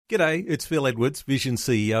G'day, it's Phil Edwards, Vision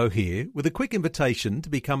CEO here, with a quick invitation to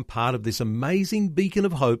become part of this amazing beacon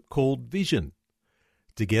of hope called Vision.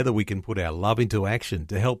 Together we can put our love into action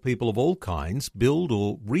to help people of all kinds build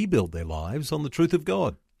or rebuild their lives on the truth of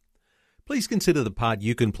God. Please consider the part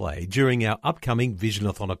you can play during our upcoming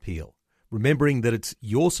Visionathon appeal, remembering that it's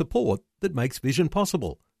your support that makes Vision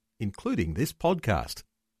possible, including this podcast.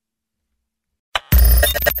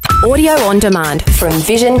 Audio on demand from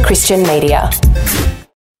Vision Christian Media.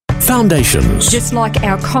 Foundations. Just like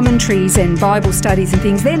our commentaries and Bible studies and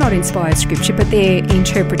things, they're not inspired scripture, but they're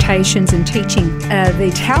interpretations and teaching.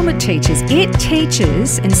 The Talmud teaches, it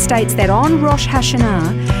teaches and states that on Rosh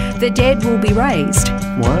Hashanah, the dead will be raised.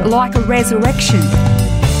 What? Like a resurrection.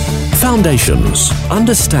 Foundations.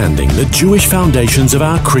 Understanding the Jewish foundations of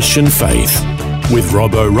our Christian faith. With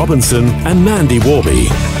Robbo Robinson and Mandy Warby.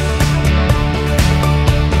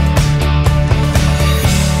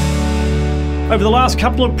 Over the last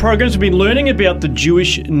couple of programs, we've been learning about the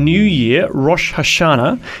Jewish New Year, Rosh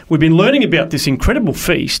Hashanah. We've been learning about this incredible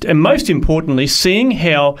feast and, most importantly, seeing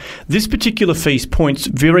how this particular feast points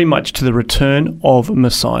very much to the return of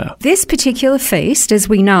Messiah. This particular feast, as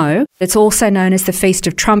we know, it's also known as the Feast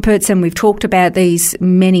of Trumpets, and we've talked about these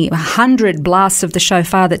many 100 blasts of the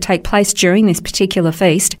shofar that take place during this particular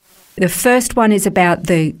feast. The first one is about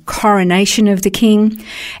the coronation of the king,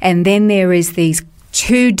 and then there is these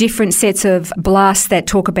two different sets of blasts that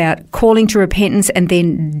talk about calling to repentance and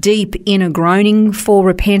then deep inner groaning for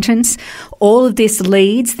repentance. All of this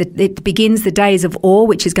leads, it begins the days of awe,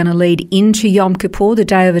 which is going to lead into Yom Kippur, the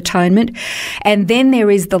Day of Atonement. And then there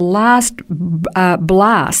is the last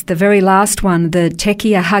blast, the very last one, the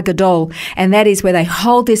Tekiah Hagadol, and that is where they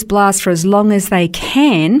hold this blast for as long as they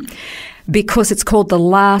can because it's called the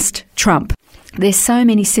last trump. There's so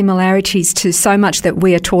many similarities to so much that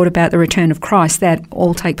we are taught about the return of Christ that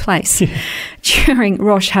all take place during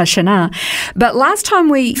Rosh Hashanah. But last time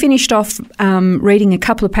we finished off reading a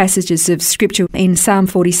couple of passages of Scripture in Psalm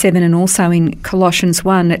 47 and also in Colossians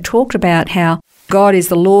 1 that talked about how God is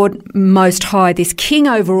the Lord Most High, this King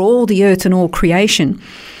over all the earth and all creation.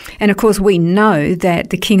 And of course, we know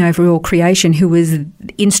that the King over all creation, who was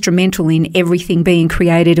instrumental in everything being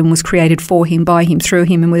created and was created for him, by him, through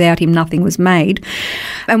him, and without him, nothing was made.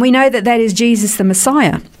 And we know that that is Jesus the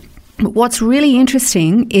Messiah. But what's really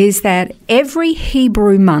interesting is that every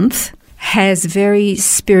Hebrew month has very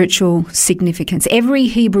spiritual significance. Every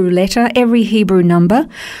Hebrew letter, every Hebrew number,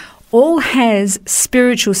 all has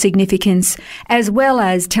spiritual significance, as well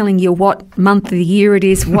as telling you what month of the year it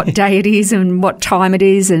is, what day it is, and what time it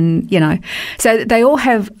is, and, you know. So they all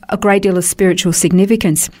have a great deal of spiritual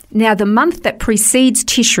significance. Now, the month that precedes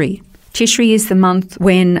Tishri is the month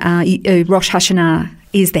when Rosh Hashanah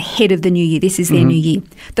is the head of the new year. This is their new year.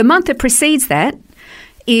 The month that precedes that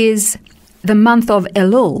is the month of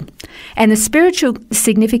Elul. And the spiritual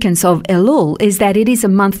significance of Elul is that it is a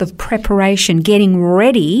month of preparation, getting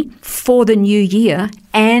ready for the new year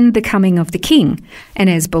and the coming of the king. And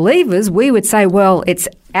as believers, we would say, well, it's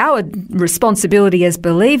our responsibility as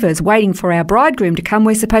believers, waiting for our bridegroom to come.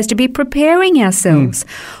 We're supposed to be preparing ourselves,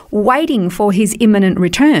 waiting for his imminent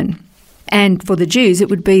return. And for the Jews, it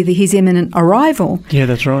would be his imminent arrival. Yeah,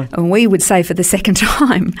 that's right. And we would say for the second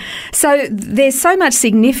time. So there's so much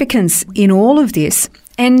significance in all of this.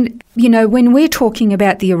 And, you know, when we're talking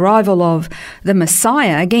about the arrival of the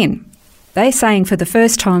Messiah, again, they're saying for the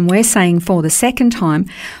first time, we're saying for the second time,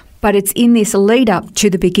 but it's in this lead up to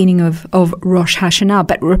the beginning of Rosh Hashanah.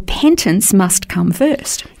 But repentance must come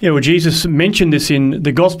first. Yeah, well, Jesus mentioned this in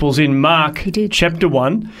the Gospels in Mark chapter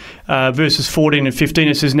 1, verses 14 and 15.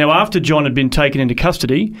 It says, "Now after John had been taken into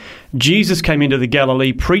custody, Jesus came into the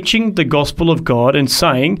Galilee preaching the gospel of God and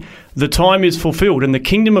saying, 'The time is fulfilled and the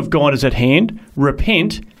kingdom of God is at hand.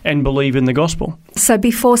 Repent and believe in the gospel.'" So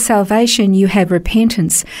before salvation, you have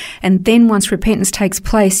repentance. And then once repentance takes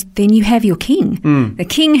place, then you have your king. The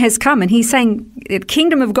king has come, and he's saying the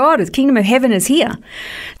kingdom of God, the kingdom of heaven is here.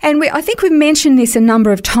 And I think we've mentioned this a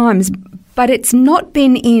number of times, but it's not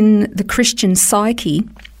been in the Christian psyche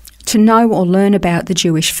to know or learn about the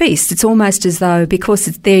Jewish feasts. It's almost as though because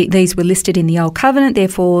these were listed in the Old Covenant,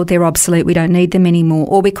 therefore they're obsolete, we don't need them anymore.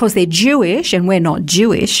 Or because they're Jewish and we're not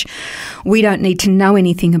Jewish, we don't need to know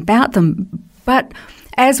anything about them. But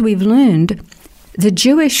as we've learned, the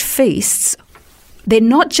Jewish feasts, they're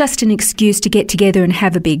not just an excuse to get together and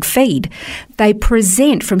have a big feed. They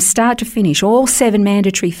present from start to finish, all 7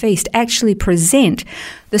 mandatory feasts actually present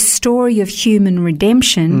the story of human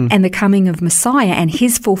redemption and the coming of Messiah and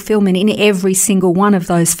his fulfillment in every single one of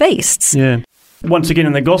those feasts. Yeah. once again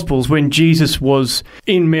in the Gospels, when Jesus was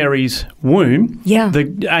in Mary's womb,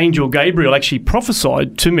 the angel Gabriel actually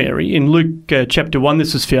prophesied to Mary. In Luke chapter 1,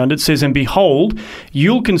 this is found. It says, "And behold,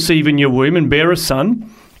 you'll conceive in your womb and bear a son.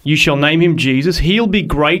 You shall name him Jesus. He'll be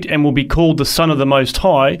great and will be called the Son of the Most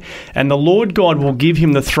High. And the Lord God will give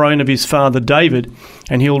him the throne of his father David.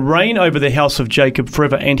 And he'll reign over the house of Jacob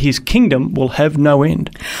forever, and his kingdom will have no end."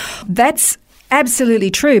 That's absolutely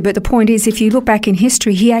true. But the point is, if you look back in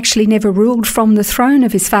history, he actually never ruled from the throne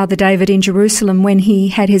of his father David in Jerusalem when he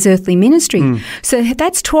had his earthly ministry. So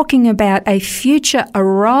that's talking about a future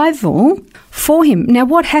arrival for him. Now,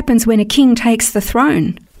 what happens when a king takes the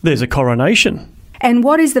throne? There's a coronation. And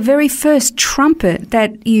what is the very first trumpet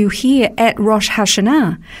that you hear at Rosh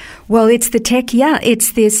Hashanah? Well, it's the Tekiah.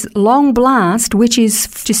 It's this long blast, which is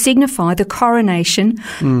to signify the coronation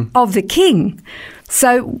of the king.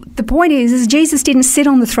 So the point is Jesus didn't sit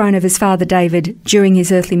on the throne of his father David during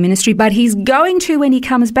his earthly ministry, but he's going to when he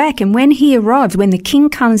comes back. And when he arrives, when the king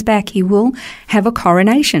comes back, he will have a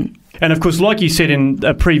coronation. And of course, like you said in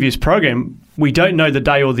a previous program, we don't know the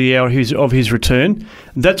day or the hour of his return.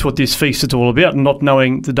 That's what this feast is all about, not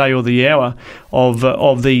knowing the day or the hour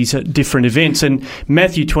of these different events. And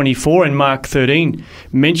Matthew 24 and Mark 13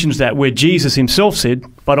 mentions that, where Jesus himself said,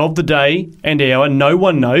 "But of the day and hour no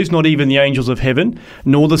one knows, not even the angels of heaven,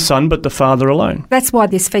 nor the Son, but the Father alone." That's why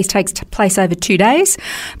this feast takes place over 2 days,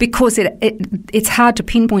 because it's hard to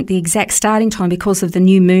pinpoint the exact starting time because of the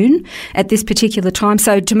new moon at this particular time.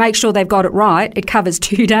 So to make sure they've got it right, it covers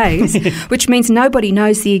 2 days, which means nobody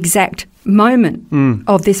knows the exact moment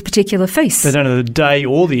of this particular feast. They don't know the day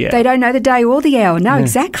or the hour. They don't know the day or the hour. No,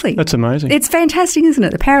 exactly. That's amazing. It's fantastic, isn't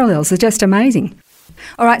it? The parallels are just amazing.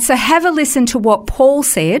 All right, so have a listen to what Paul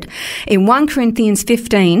said in 1 Corinthians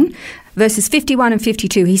 15, verses 51 and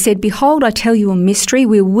 52. He said, "Behold, I tell you a mystery.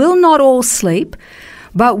 We will not all sleep,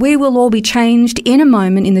 but we will all be changed in a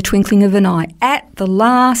moment, in the twinkling of an eye, at the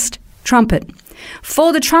last trumpet.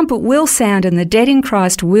 For the trumpet will sound, and the dead in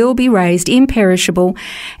Christ will be raised imperishable,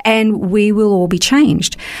 and we will all be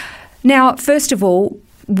changed." Now, first of all,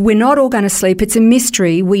 we're not all going to sleep. It's a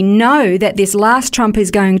mystery. We know that this last trump is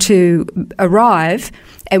going to arrive,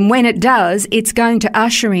 and when it does, it's going to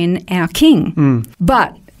usher in our King.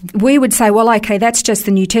 But we would say, well, okay, that's just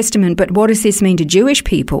the New Testament, but what does this mean to Jewish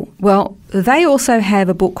people? Well, they also have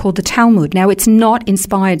a book called the Talmud. Now, it's not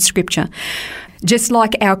inspired scripture. Just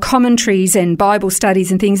like our commentaries and Bible studies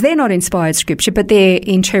and things, they're not inspired scripture, but they're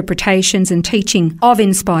interpretations and teaching of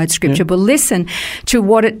inspired scripture. But listen to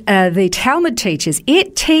what the Talmud teaches.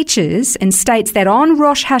 It teaches and states that on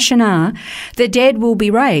Rosh Hashanah, the dead will be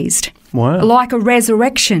raised. Wow. Like a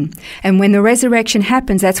resurrection. And when the resurrection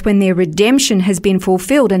happens, that's when their redemption has been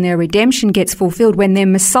fulfilled, and their redemption gets fulfilled when their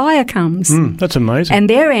Messiah comes. That's amazing. And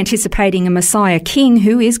they're anticipating a Messiah king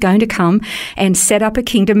who is going to come and set up a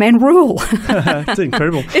kingdom and rule. That's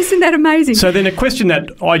incredible. Isn't that amazing? So then a question that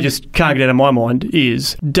I just can't get out of my mind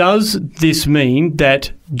is, does this mean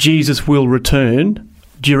that Jesus will return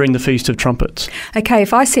during the Feast of Trumpets? Okay,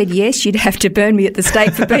 if I said yes, you'd have to burn me at the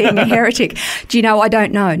stake for being a heretic. Do you know, I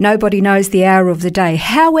don't know. Nobody knows the hour of the day.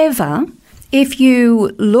 However, if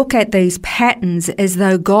you look at these patterns as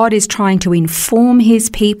though God is trying to inform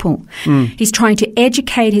his people, he's trying to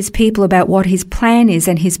educate his people about what his plan is,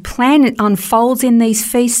 and his plan unfolds in these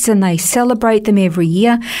feasts and they celebrate them every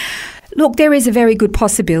year. Look, there is a very good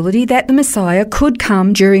possibility that the Messiah could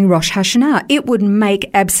come during Rosh Hashanah. It would make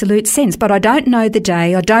absolute sense, but I don't know the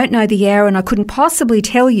day, I don't know the hour, and I couldn't possibly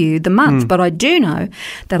tell you the month, but I do know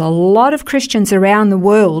that a lot of Christians around the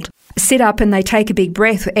world sit up and they take a big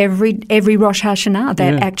breath every Rosh Hashanah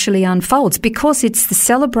that actually unfolds, because it's the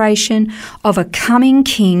celebration of a coming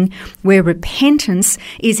king where repentance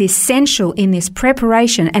is essential in this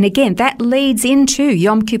preparation. And again, that leads into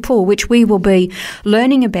Yom Kippur, which we will be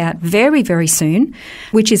learning about very, very soon,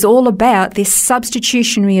 which is all about this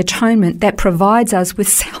substitutionary atonement that provides us with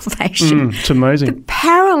salvation. It's amazing. The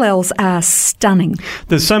parallels are stunning.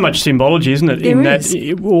 There's so much symbology, isn't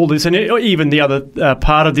it, all this, and even the other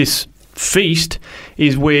part of this feast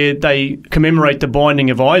is where they commemorate the binding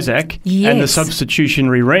of Isaac and the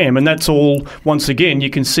substitutionary ram, and that's all, once again, you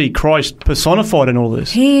can see Christ personified in all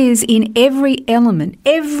this. He is in every element,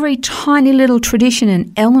 every tiny little tradition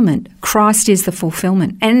and element. Christ is the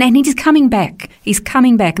fulfillment, and he's coming back. He's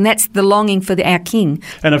coming back, and that's the longing for our King.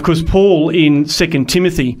 And of course, Paul in 2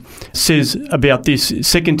 Timothy says about this,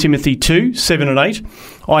 2 Timothy 2, 7 and 8,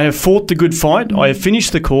 "I have fought the good fight, I have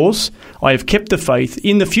finished the course, I have kept the faith.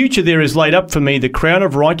 In the future there is laid up for me the crown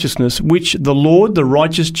of righteousness, which the Lord, the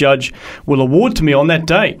righteous judge, will award to me on that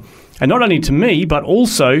day. and not only to me, but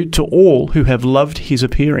also to all who have loved his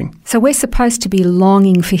appearing. So we're supposed to be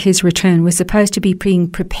longing for his return. We're supposed to be being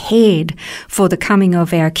prepared for the coming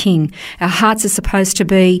of our King. Our hearts are supposed to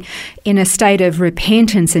be in a state of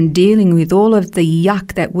repentance and dealing with all of the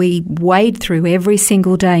yuck that we wade through every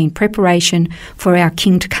single day in preparation for our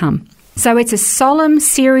King to come. So it's a solemn,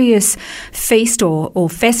 serious feast or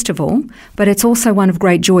festival, but it's also one of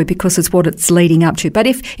great joy because it's what it's leading up to. But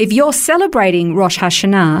if you're celebrating Rosh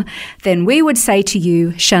Hashanah, then we would say to you,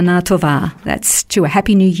 Shana Tova. That's to a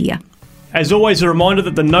Happy New Year. As always, a reminder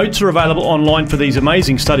that the notes are available online for these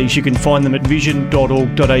amazing studies. You can find them at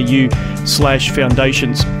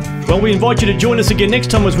vision.org.au/foundations. Well, we invite you to join us again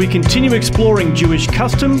next time as we continue exploring Jewish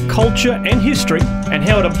custom, culture and history and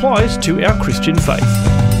how it applies to our Christian faith.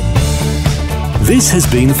 This has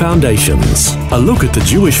been Foundations, a look at the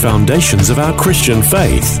Jewish foundations of our Christian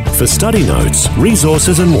faith. For study notes,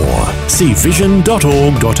 resources and more, see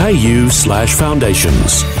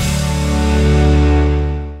vision.org.au/foundations.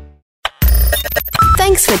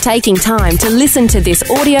 Thanks for taking time to listen to this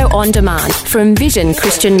audio on demand from Vision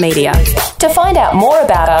Christian Media. To find out more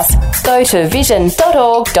about us, go to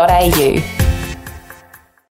vision.org.au.